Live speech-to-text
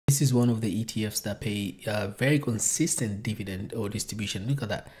this is one of the ETFs that pay very consistent dividend or distribution. Look at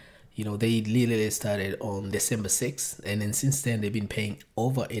that. You know, they literally started on December 6th, and then since then they've been paying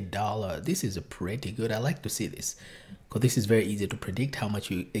over $1. This is a pretty good. I like to see this because this is very easy to predict how much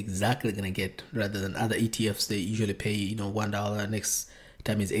you exactly gonna get, rather than other ETFs. They usually pay, you know, $1. Next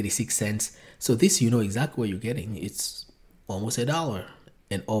time is 86 cents. So this, you know exactly what you're getting. It's almost $1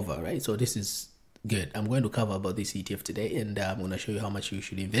 and over, right? So this is good. I'm going to cover about this ETF today, and I'm going to show you how much you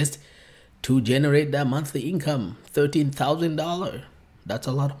should invest to generate that monthly income. $13,000. That's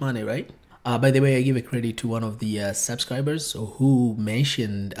a lot of money, right? By the way, I give a credit to one of the subscribers who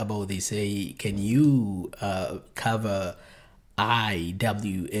mentioned about this. Hey, can you cover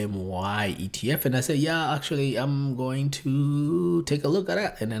IWMY ETF? And I said, yeah, actually, I'm going to take a look at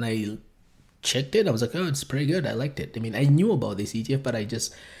that. And then I checked it. I was like, oh, it's pretty good. I liked it. I mean, I knew about this ETF, but I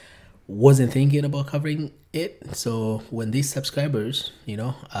just wasn't thinking about covering it. So when these subscribers, you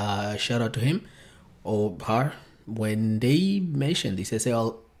know, shout out to him or her, when they mentioned this, I say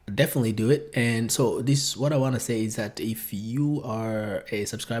I'll definitely do it. And so this, what I want to say is that if you are a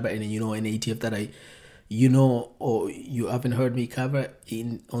subscriber and you know an ETF that you know, or you haven't heard me cover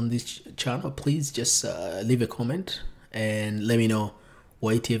on this channel, please just leave a comment and let me know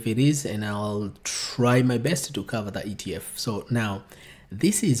what ETF it is, and I'll try my best to cover that ETF. So now,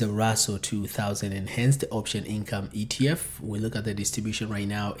 this is a Russell 2000 Enhanced Option Income ETF. We look at the distribution right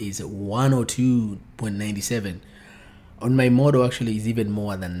now is 102.97. On my model, actually, is even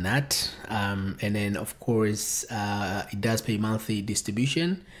more than that. And then, of course, it does pay monthly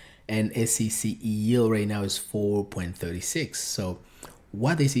distribution, and SEC yield right now is 4.36. So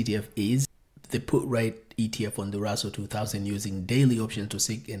what this ETF is, the put right ETF on the Russell 2000 using daily options to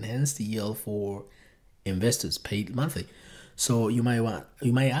seek enhanced yield for investors paid monthly. So you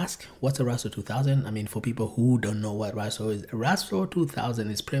might ask, what's a Russell 2000? I mean, for people who don't know what Russell is, Russell 2000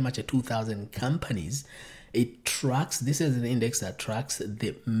 is pretty much a 2000 companies. It tracks, this is an index that tracks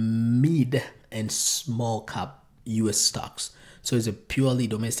the mid and small cap US stocks. So it's a purely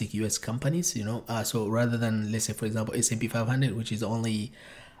domestic US companies, you know. So rather than, let's say, for example, S&P 500, which is only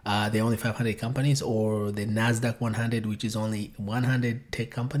the only 500 companies, or the Nasdaq 100, which is only 100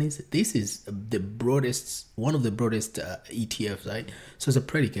 tech companies. This is the broadest, one of the broadest ETFs, right? So it's a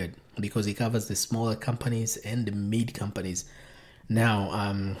pretty good because it covers the smaller companies and the mid companies.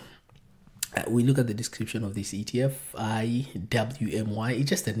 Now, we look at the description of this ETF, IWMY. It's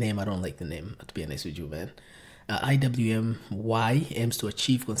just a name. I don't like the name, to be honest with you, man. IWMY aims to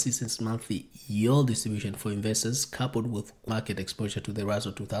achieve consistent monthly yield distribution for investors coupled with market exposure to the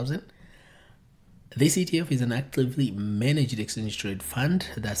Russell 2000. This ETF is an actively managed exchange trade fund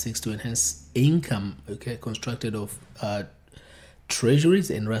that seeks to enhance income, okay, constructed of treasuries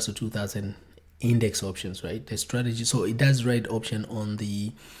and Russell 2000 index options, right? The strategy, so it does write option on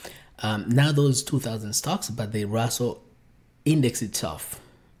the not those 2000 stocks, but the Russell index itself.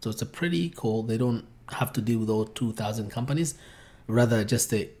 So it's a pretty cool. They don't have to deal with all 2000 companies, rather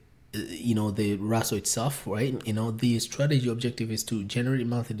just the the Russell itself, right? You know, the strategy objective is to generate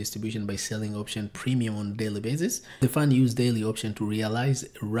monthly distribution by selling option premium on a daily basis. The fund use daily option to realize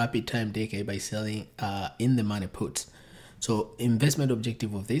rapid time decay by selling in the money puts. So investment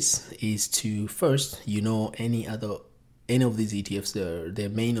objective of this is to, first, you know, any of these ETFs, their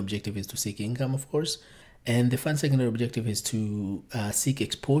main objective is to seek income, of course. And the fund's secondary objective is to seek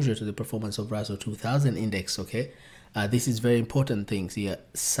exposure to the performance of Russell 2000 index, okay? This is very important things here,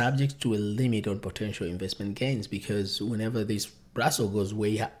 subject to a limit on potential investment gains, because whenever this Russell goes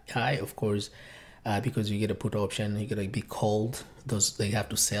way high, of course, because you get a put option, you're going to be called, they have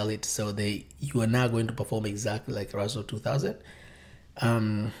to sell it. So you are not going to perform exactly like Russell 2000.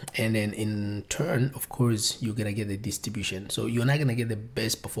 And then in turn, of course, you're going to get the distribution. So you're not going to get the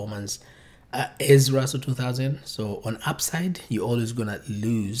best performance as Russell 2000. So on upside, you're always gonna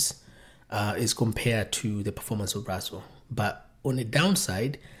lose as compared to the performance of Russell. But on the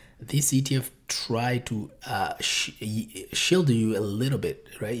downside, this ETF try to shield you a little bit,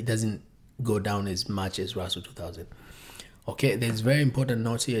 right? It doesn't go down as much as Russell 2000. Okay, there's very important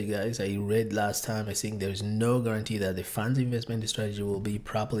notes here, guys. I read last time, I think there's no guarantee that the fund's investment strategy will be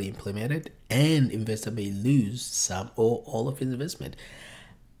properly implemented, and investor may lose some or all of his investment.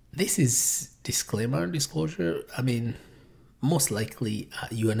 This is disclaimer, disclosure. I mean, most likely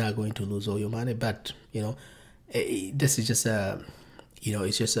you are not going to lose all your money, but you know, this is just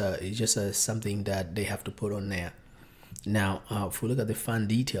it's just something that they have to put on there. Now, if we look at the fund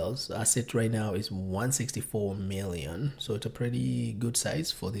details, asset right now is 164 million, so it's a pretty good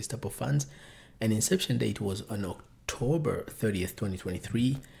size for this type of funds. And inception date was on October 30th,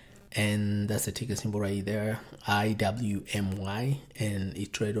 2023. and that's the ticker symbol right there, IWMY, and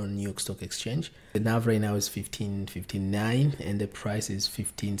it trades on New York Stock Exchange. The NAV right now is 1559 and the price is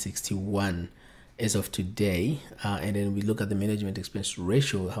 1561 as of today. And then we look at the management expense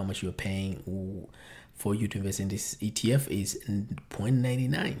ratio, how much you're paying for you to invest in this ETF is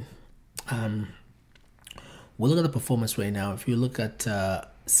 0.99. We'll look at the performance right now. If you look at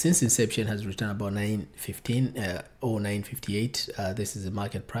since inception has returned about 915 or 958. This is the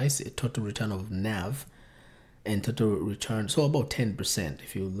market price. A total return of NAV and total return, so about 10%.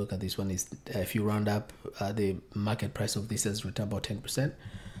 If you look at this one, is if you round up, the market price of this has returned about 10%.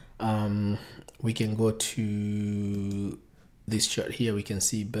 We can go to this chart here. We can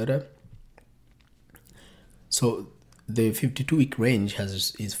see better. So the 52-week range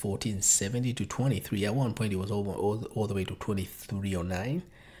is 1470 to 23. At one point, it was all the way to 2309.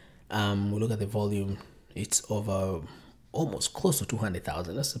 We look at the volume; it's over almost close to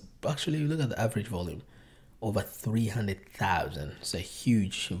 200,000. That's actually, you look at the average volume, over 300,000. It's a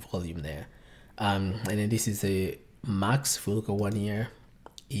huge volume there. And then this is the max. If we look at 1 year,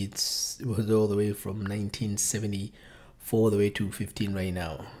 it was all the way from 1974 all the way to 15 right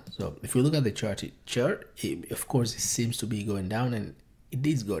now. So if we look at the chart, of course, it seems to be going down, and it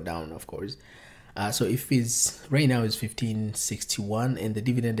did go down, of course. So if it's right now is 1561, and the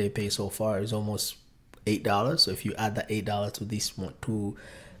dividend they pay so far is almost $8. So if you add that $8 to this one, to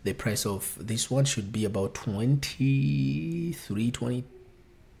the price of this one, should be about 23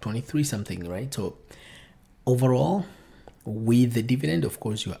 something, right? So overall, with the dividend, of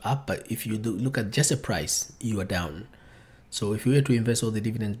course, you're up, but if you look at just the price, you are down. So if you were to invest all the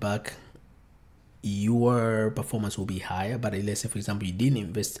dividends back, your performance will be higher. But let's say, for example, you didn't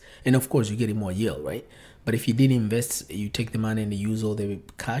invest, and of course you're getting more yield, right? But if you didn't invest, you take the money and you use all the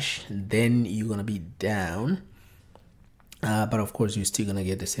cash, then you're gonna be down. But of course, you're still gonna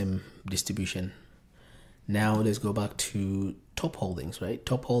get the same distribution. Now let's go back to top holdings, right?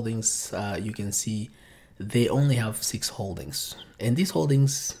 Top holdings, you can see they only have 6 holdings, and these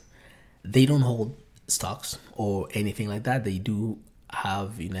holdings, they don't hold stocks or anything like that. They do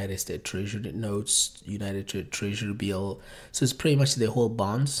have United States Treasury notes, United States Treasury bill. So it's pretty much they hold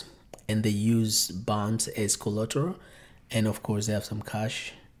bonds, and they use bonds as collateral. And of course, they have some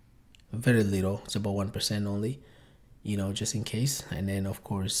cash, very little. It's about 1% only, just in case. And then of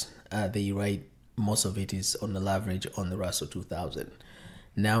course, they write most of it is on the leverage on the Russell 2000.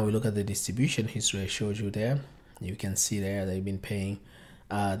 Now we look at the distribution history I showed you there. You can see there they've been paying.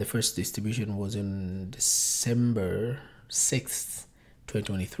 The first distribution was in December 6th,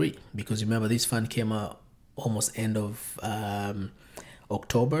 2023, because remember this fund came out almost end of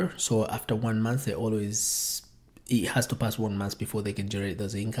October. So after 1 month, it has to pass 1 month before they can generate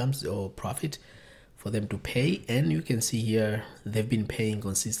those incomes or profit for them to pay. And you can see here they've been paying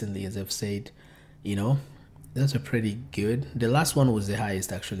consistently, as I've said. That's a pretty good. The last one was the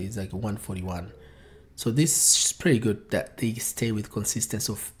highest, actually. It's like 141. So this is pretty good that they stay with consistency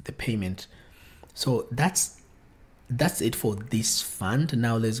of the payment. So that's it for this fund.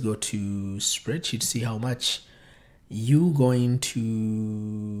 Now let's go to spreadsheet, see how much you going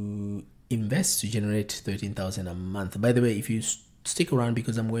to invest to generate 13,000 a month. By the way, if you stick around,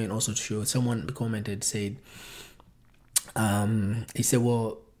 because I'm going also to show, someone commented, said, he said,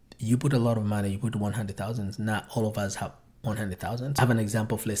 well, you put a lot of money, you put 100,000. Not all of us have 100,000. I have an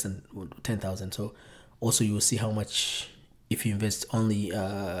example of less than 10,000. So also you will see how much, if you invest only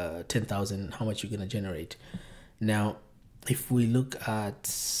 10,000, how much you're gonna generate. Now, if we look at,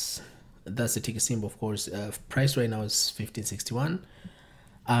 that's the ticker symbol, of course. Price right now is 1561.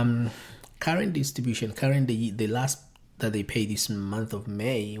 Current distribution, the last that they paid this month of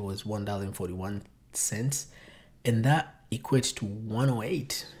May was $1.41, and that equates to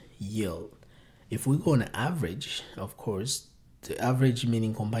 108 yield. If we go on average, of course, the average,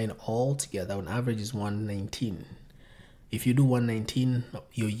 meaning combine all together, on average is 119. If you do 119,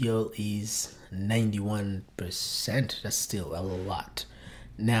 your yield is 91%. That's still a lot.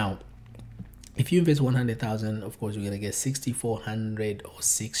 Now, if you invest 100,000, of course, you're gonna get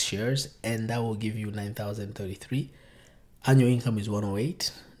 6,406 shares, and that will give you 9,033. Annual income is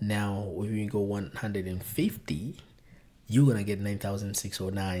 108. Now, if you go 150, you're gonna get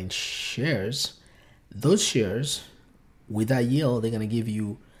 9,609 shares. Those shares, with that yield, they're gonna give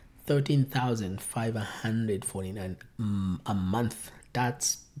you 13,549 a month.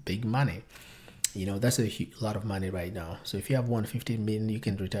 That's big money. That's a lot of money right now. So if you have 115 million, you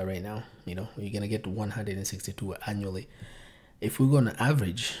can retire right now. You're gonna get 162 annually. If we go on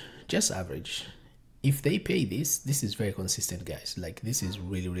average, just average, if they pay this is very consistent, guys. Like, this is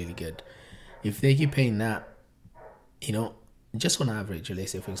really, really good. If they keep paying that, just on average,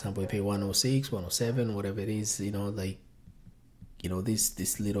 let's say for example, you pay 106, 107, whatever it is, like,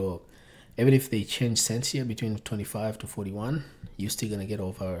 this little, even if they change cents here between 25 to 41, you're still gonna get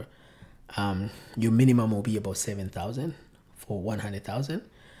over, your minimum will be about 7,000 for 100,000,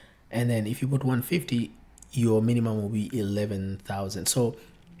 and then if you put 150, your minimum will be 11,000. So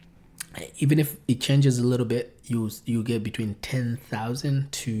even if it changes a little bit, you get between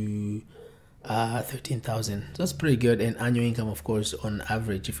 10,000 to 13,000. So that's pretty good. And annual income, of course, on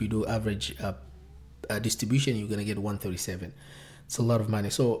average, if you do average distribution, you're gonna get 137. It's a lot of money.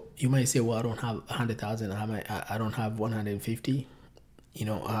 So you might say, well, I don't have 100,000. I don't have 150.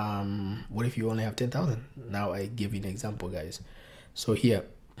 What if you only have 10,000? Now I give you an example, guys. So here,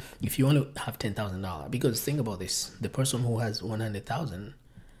 if you only have $10,000, because think about this: the person who has 100,000,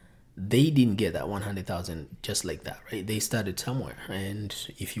 they didn't get that 100,000 just like that, right? They started somewhere, and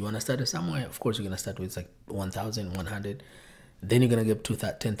if you want to start somewhere, of course you're gonna start with like 1,100, then you're gonna get to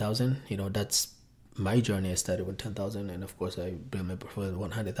that 10,000. That's my journey. I started with 10,000, and of course I remember for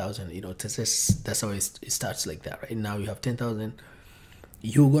 100,000. That's how it starts like that, right? Now you have 10,000,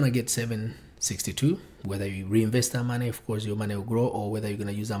 you're gonna get 762. Whether you reinvest that money, of course your money will grow, or whether you're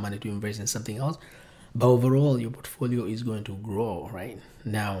gonna use that money to invest in something else. But overall, your portfolio is going to grow, right?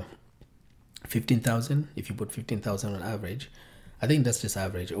 Now, 15,000, if you put 15,000 on average, I think that's just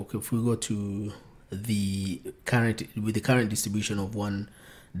average. Okay, if we go to the current distribution of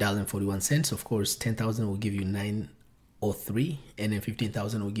 $1.41, of course 10,000 will give you 903, and then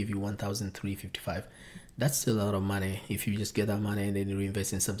 15,000 will give you 1,355. That's still a lot of money if you just get that money and then you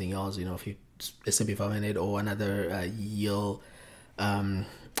reinvest in something else. If you S&P 500 or another yield, a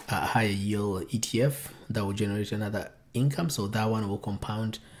higher yield ETF, that will generate another income. So that one will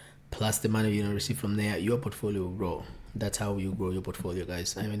compound, plus the money you receive from there, your portfolio will grow. That's how you grow your portfolio,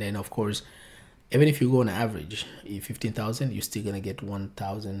 guys. I mean, then of course, even if you go on average, 15,000, you're still gonna get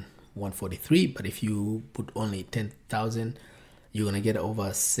 1,143. But if you put only 10,000, you're gonna get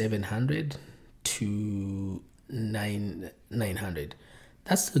over 700 to 900.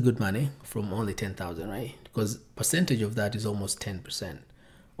 That's still good money from only 10,000, right? Because percentage of that is almost 10%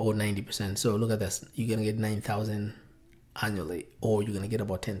 or 90%. So look at this: you're gonna get 9,000 annually, or you're gonna get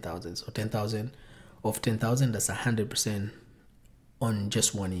about 10,000. So 10,000 of 10,000, that's 100% on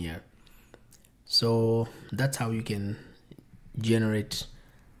just 1 year. So that's how you can generate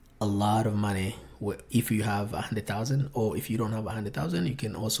a lot of money if you have 100,000, or if you don't have 100,000, you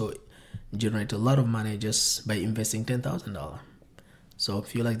can also generate a lot of money just by investing $10,000. So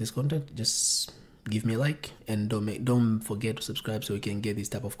if you like this content, just give me a like, and don't forget to subscribe so you can get this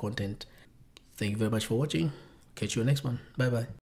type of content. Thank you very much for watching. Catch you next one. Bye bye.